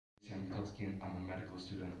Sitkowski, and I'm a medical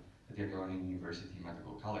student at Jagiellonian University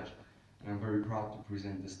Medical College. And I'm very proud to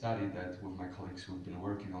present the study that with my colleagues we've been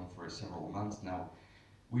working on for several months now.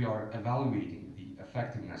 We are evaluating the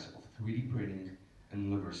effectiveness of 3D printing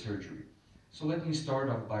in liver surgery. So let me start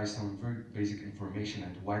off by some very basic information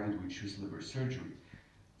and why did we choose liver surgery.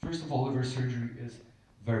 First of all, liver surgery is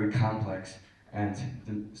very complex and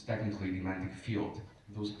it's technically demanding field.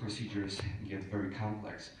 Those procedures get very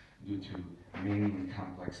complex due to mainly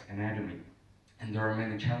complex anatomy. And there are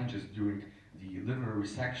many challenges during the liver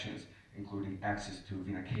resections, including access to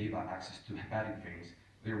vena cava, access to hepatic veins,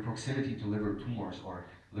 their proximity to liver tumors or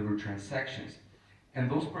liver transections. And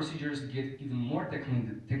those procedures get even more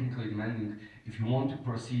technically demanding if you want to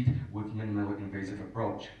proceed with minimally invasive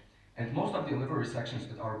approach. And most of the liver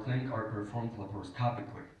resections at our clinic are performed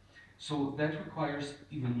laparoscopically. So that requires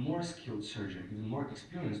even more skilled surgeon, even more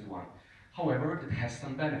experienced one. However, it has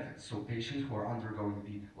some benefits. So patients who are undergoing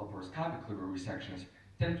the laparoscopic liver resections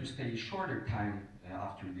tend to stay a shorter time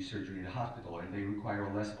after the surgery in the hospital, and they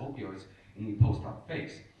require less opioids in the post-op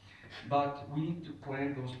phase. But we need to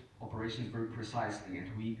plan those operations very precisely, and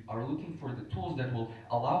we are looking for the tools that will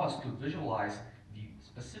allow us to visualize the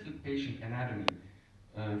specific patient anatomy,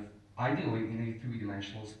 ideally in a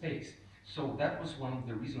three-dimensional space. So that was one of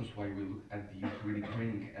the reasons why we looked at the 3D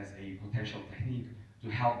printing as a potential technique to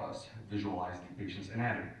help us visualize the patient's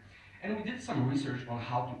anatomy. And we did some research on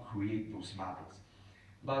how to create those models.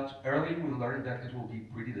 But early we learned that it will be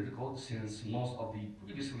pretty difficult since most of the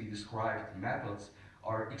previously described methods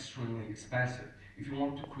are extremely expensive. If you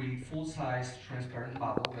want to create full-size transparent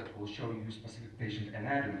model that will show you specific patient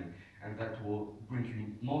anatomy and that will bring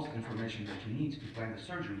you most information that you need to plan the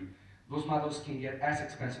surgery, those models can get as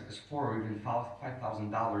expensive as $4,000 or even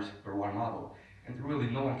 $5,000 per one model. And really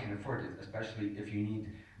no one can afford it, especially if you need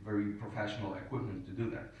very professional equipment to do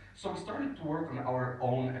that. So we started to work on our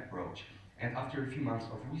own approach. And after a few months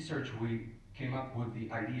of research, we came up with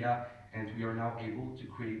the idea, and we are now able to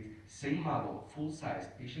create same model, full-size,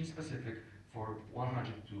 patient-specific, for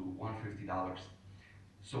 $100 to $150.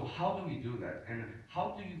 So how do we do that? And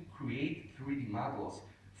how do you create 3D models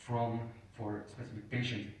for specific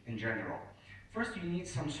patient in general? First, you need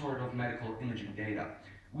some sort of medical imaging data.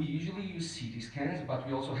 We usually use CT scans, but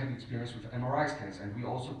we also have experience with MRI scans, and we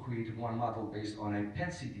also created one model based on a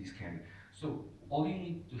PET CT scan. So all you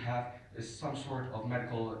need to have is some sort of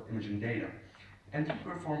medical imaging data. And you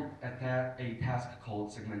perform a task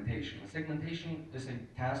called segmentation. Segmentation is a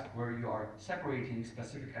task where you are separating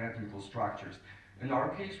specific anatomical structures. In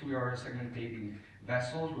our case, we are segmenting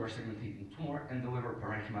vessels, we are segmenting tumor, and the liver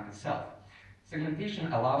parenchyma itself.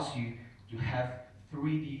 Segmentation allows you to have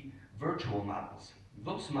 3D virtual models.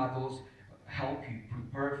 Those models help you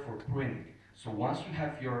prepare for printing. So once you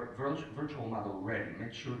have your virtual model ready,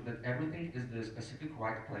 make sure that everything is the specific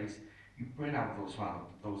right place. You print out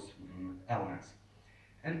those elements.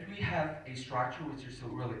 And we have a structure which is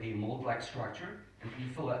really a mold-like structure, and we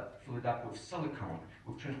fill it up with silicone,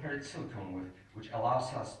 with transparent silicone, which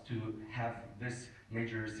allows us to have this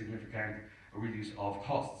major significant reduce of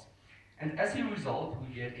costs. And as a result,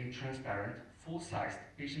 we get a transparent, full-sized,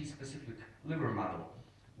 patient-specific liver model,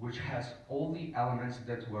 which has all the elements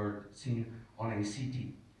that were seen on a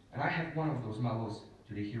CT. And I have one of those models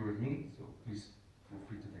today here with me, so please feel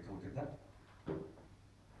free to take a look at that.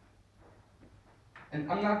 And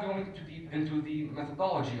I'm not going too deep into the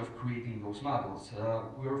methodology of creating those models.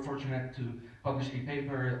 We were fortunate to publish a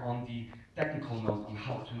paper on the technical note on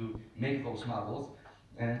how to make those models.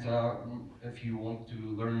 And if you want to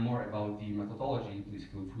learn more about the methodology, please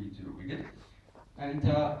feel free to read it. And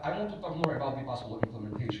I want to talk more about the possible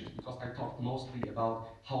implementations, because I talked mostly about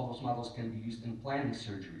how those models can be used in planning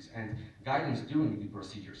surgeries and guidance during the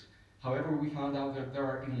procedures. However, we found out that there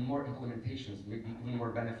are even more implementations, maybe even more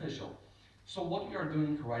beneficial. So what we are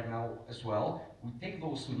doing right now as well, we take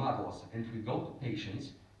those models and we go to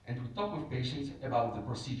patients and we talk with patients about the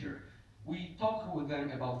procedure. We talk with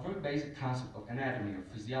them about very basic concept of anatomy, of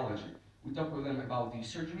physiology. We talk with them about the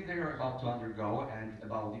surgery they are about to undergo and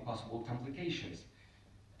about the possible complications.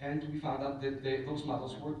 And we found out that those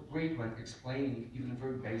models work great when explaining even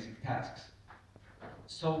very basic tasks.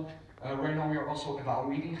 So right now we are also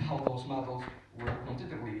evaluating how those models will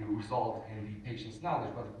quantitatively result in the patient's knowledge,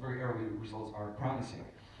 but very early results are promising.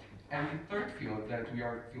 And the third field that we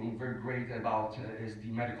are feeling very great about is the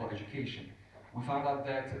medical education. We found out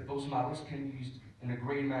that those models can be used in a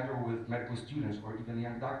great manner with medical students or even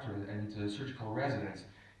young doctors and surgical residents.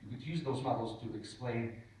 You could use those models to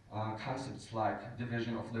explain concepts like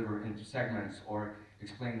division of liver into segments or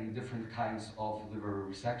explaining different kinds of liver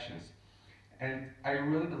resections. And I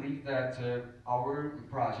really believe that our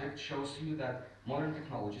project shows you that modern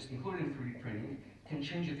technologies, including 3D printing, can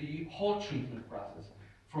change the whole treatment process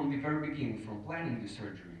from the very beginning, from planning the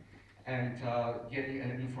surgery and getting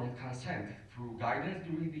an informed consent through guidance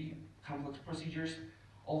during the complex procedures,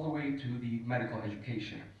 all the way to the medical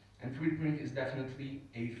education. And 3D printing is definitely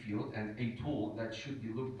a field and a tool that should be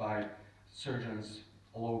looked by surgeons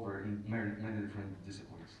all over in many different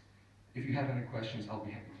disciplines. If you have any questions, I'll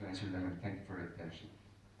be happy to answer them, and thank you for your attention.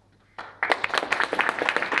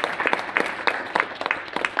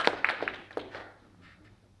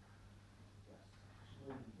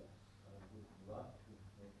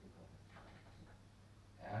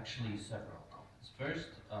 Actually, several comments. First,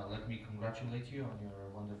 let me congratulate you on your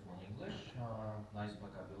wonderful English, nice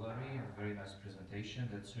vocabulary, and very nice presentation.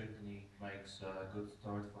 That certainly makes a good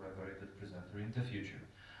start for a very good presenter in the future.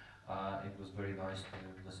 It was very nice to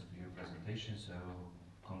listen to your presentation, so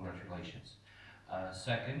congratulations.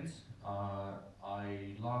 Second,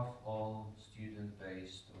 I love all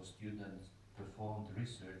student-based or student-performed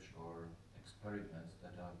research or experiments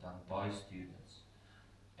that are done by students.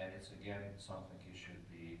 And it's again something you should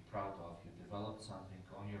be proud of. You developed something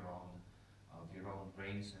on your own, of your own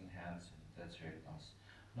brains and hands, and that's very nice.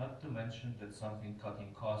 Not to mention that something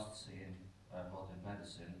cutting costs in modern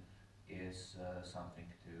medicine is something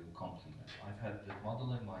to compliment. I've had the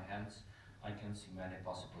model in my hands. I can see many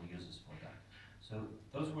possible uses for that. So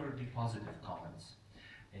those were the positive comments.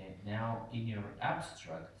 Now, in your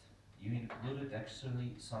abstract, you included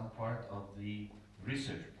actually some part of the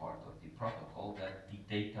research part of the protocol, that the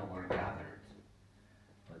data were gathered.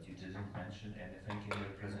 But you didn't mention anything in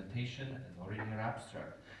your presentation or in your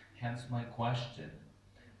abstract. Hence my question.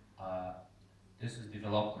 This is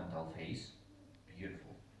developmental phase.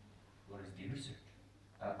 Beautiful. What is the research?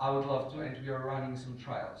 I would love to, and we are running some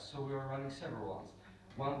trials. So we are running several ones.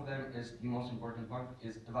 One of them is the most important part,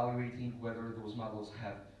 is evaluating whether those models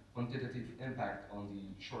have quantitative impact on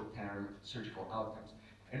the short-term surgical outcomes.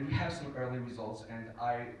 And we have some early results, and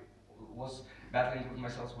I was battling with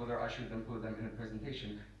myself whether I should then put them in a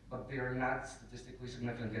presentation, but they are not statistically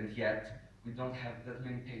significant yet. We don't have that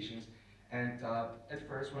many patients. And at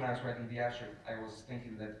first, when I was writing the abstract, I was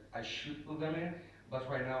thinking that I should put them in, but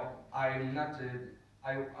right now, I'm not,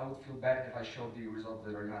 I would feel bad if I showed the results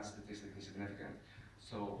that are not statistically significant.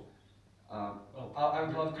 So, I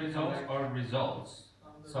would love to— Results are results.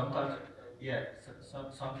 Sometimes, yeah,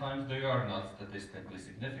 sometimes they are not statistically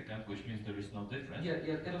significant, which means there is no difference. Yeah,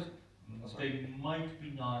 it was. They might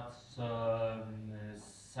be not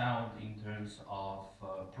sound in terms of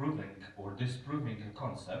proving or disproving a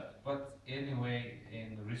concept, but anyway,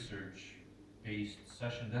 in research-based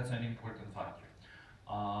session, that's an important factor.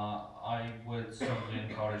 I would certainly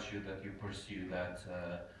encourage you that you pursue that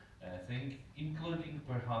thing, including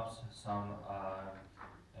perhaps some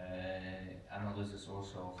analysis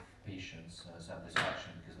also of patients'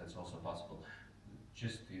 satisfaction, because that's also possible.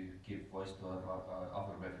 Just to give voice to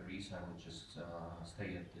other referees, I will just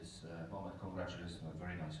stay at this moment. Congratulations on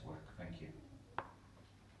very nice work. Thank you.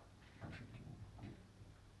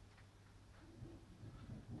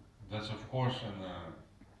 That's of course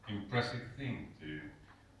an impressive thing to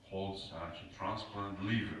hold such a transparent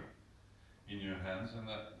lever in your hands, and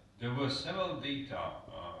there were several data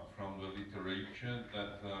from the literature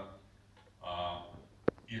that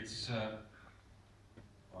it's a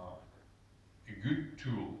good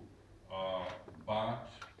tool, but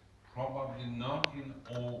probably not in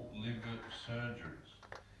all liver surgeries.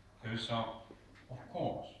 Because of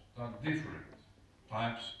course, there are different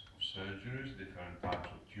types of surgeries, different types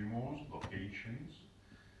of tumors, locations.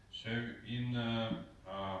 So in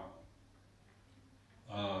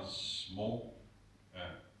small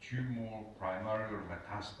tumor, primary or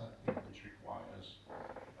metastatic, which requires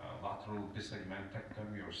lateral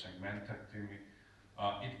bisegmentectomy or segmentectomy,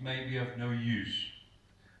 it may be of no use.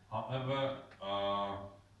 However,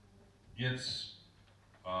 it's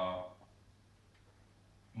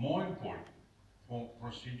more important for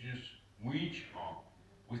procedures which are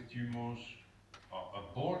with tumors,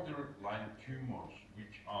 borderline tumors,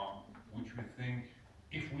 which we think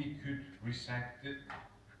if we could resect it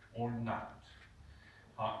or not.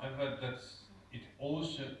 However, it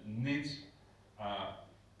also needs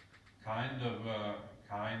kind of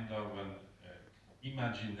an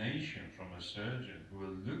imagination from a surgeon who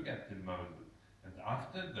will look at the model, and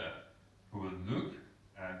after that, who will look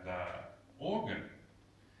at the organ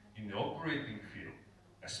in the operating field,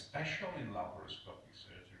 especially in laparoscopic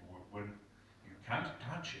surgery, when you can't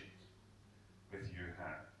touch it with your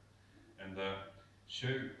hand. And so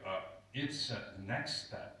its next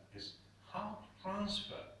step is how to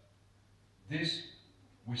transfer this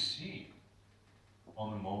we see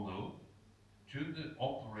on the model to the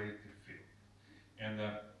operative field. And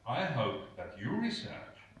I hope that your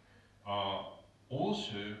research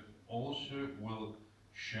also will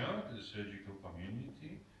show the surgical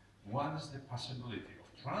community what is the possibility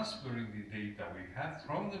of transferring the data we have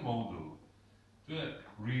from the model to a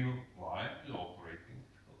real life operating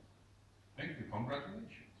field. Thank you,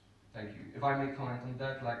 congratulations. Thank you. If I may comment on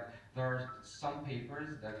that, like there are some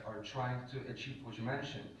papers that are trying to achieve what you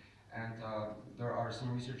mentioned, and there are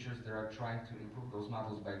some researchers that are trying to improve those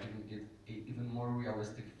models by giving it an even more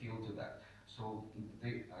realistic feel to that. So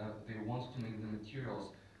they want to make the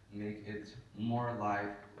materials make it more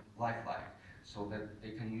lifelike, so that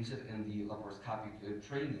they can use it in the laparoscopic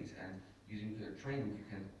trainings, and using the training you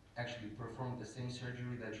can actually perform the same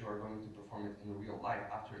surgery that you are going to perform it in real life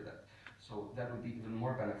after that. So that would be even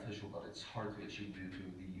more beneficial, but it's hard to achieve due to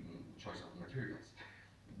the choice of materials.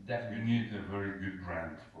 Definitely. You need a very good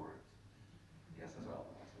grant for it. Yes, as well.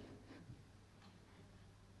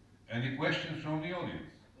 Any questions from the audience?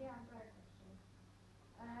 Yeah, great question.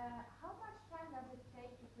 How much time does it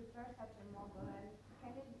take to prepare such a model, and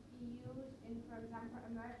can it be used in, for example,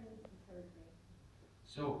 emergency surgery?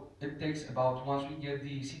 So it takes about, once we get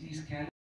the CT scan,